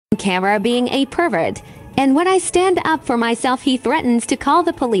camera being a pervert, and when I stand up for myself, he threatens to call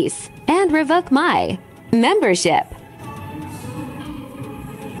the police and revoke my membership.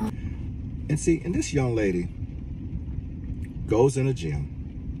 And see, and this young lady goes in a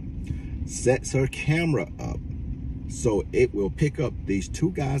gym, sets her camera up so it will pick up these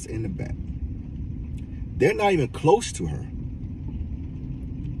two guys in the back. They're not even close to her.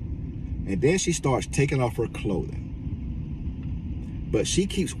 And then she starts taking off her clothing. But she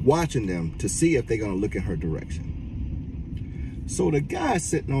keeps watching them to see if they're gonna look in her direction. So the guy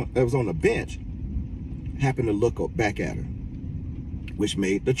that was on the bench happened to look up back at her, which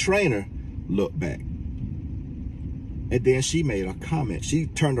made the trainer look back. And then she made a comment. She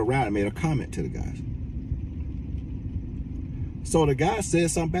turned around and made a comment to the guys. So the guy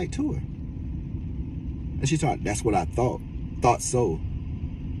said something back to her. And she thought, that's what I thought. Thought so.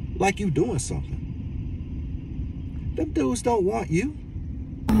 Like you doing something. Them dudes don't want you.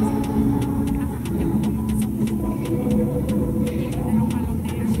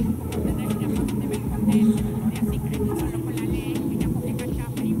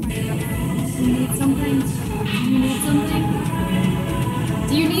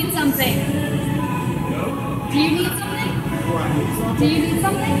 Do you need something? No. Do you need something? Do you need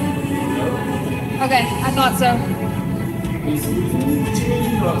something? No. Okay, I thought so.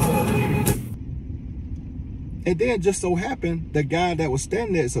 And then just so happened, the guy that was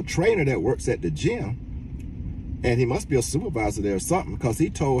standing there is a trainer that works at the gym. And he must be a supervisor there or something, because he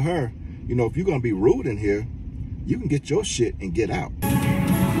told her, you know, if you're going to be rude in here, you can get your shit and get out.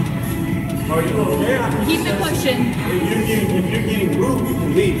 Are you okay? Keep it pushing. If you're getting rude, you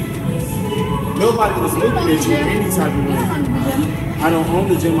can leave. Nobody was looking at you any type of way. I don't own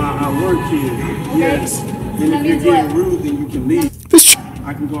the gym, I work here. Okay. Yes. Then if you're getting rude, then you can leave.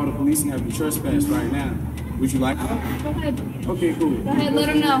 I can call the police and have you trespass right now. Would you like that? Go ahead. Okay, cool. Go ahead, let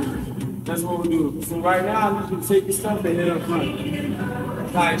him know. That's what we'll do. So right now, you can take your stuff and head up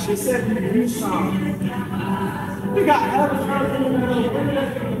front. Like she said, you can do something. You got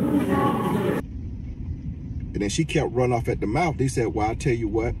And then she kept running off at the mouth. They said, well, I'll tell you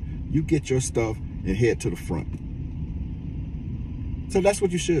what, you get your stuff and head to the front. So that's what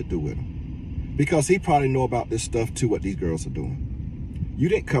you should do with him. Because he probably know about this stuff too, what these girls are doing. You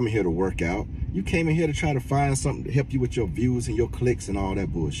didn't come in here to work out. You came in here to try to find something to help you with your views and your clicks and all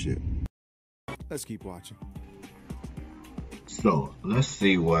that bullshit. Let's keep watching. So let's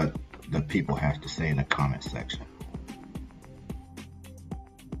see what the people have to say in the comment section.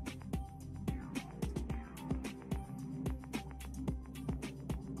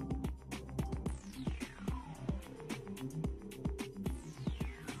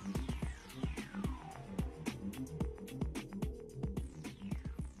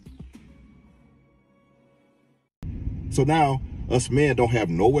 So now, us men don't have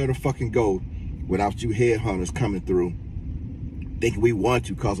nowhere to fucking go without you headhunters coming through, thinking we want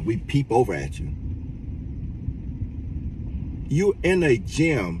you because we peep over at you. You in a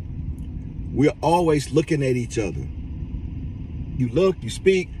gym, we're always looking at each other. You look, you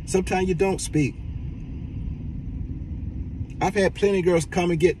speak, sometimes you don't speak. I've had plenty of girls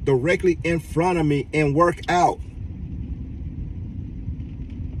come and get directly in front of me and work out.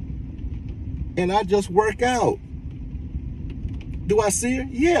 And I just work out. Do I see her?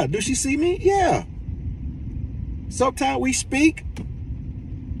 Yeah. Do she see me? Yeah. Sometimes we speak,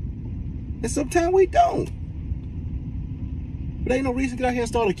 and sometimes we don't. But ain't no reason to get out here and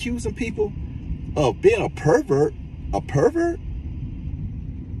start accusing people of being a pervert. A pervert?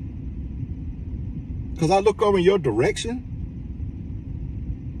 Because I look over in your direction?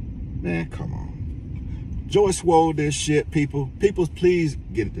 Man, come on. JOEYSWOLL this shit, people. People, please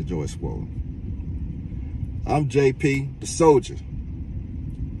get it to JOEYSWOLL. I'm JP, the soldier.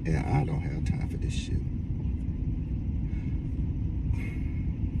 And I don't have time for this shit.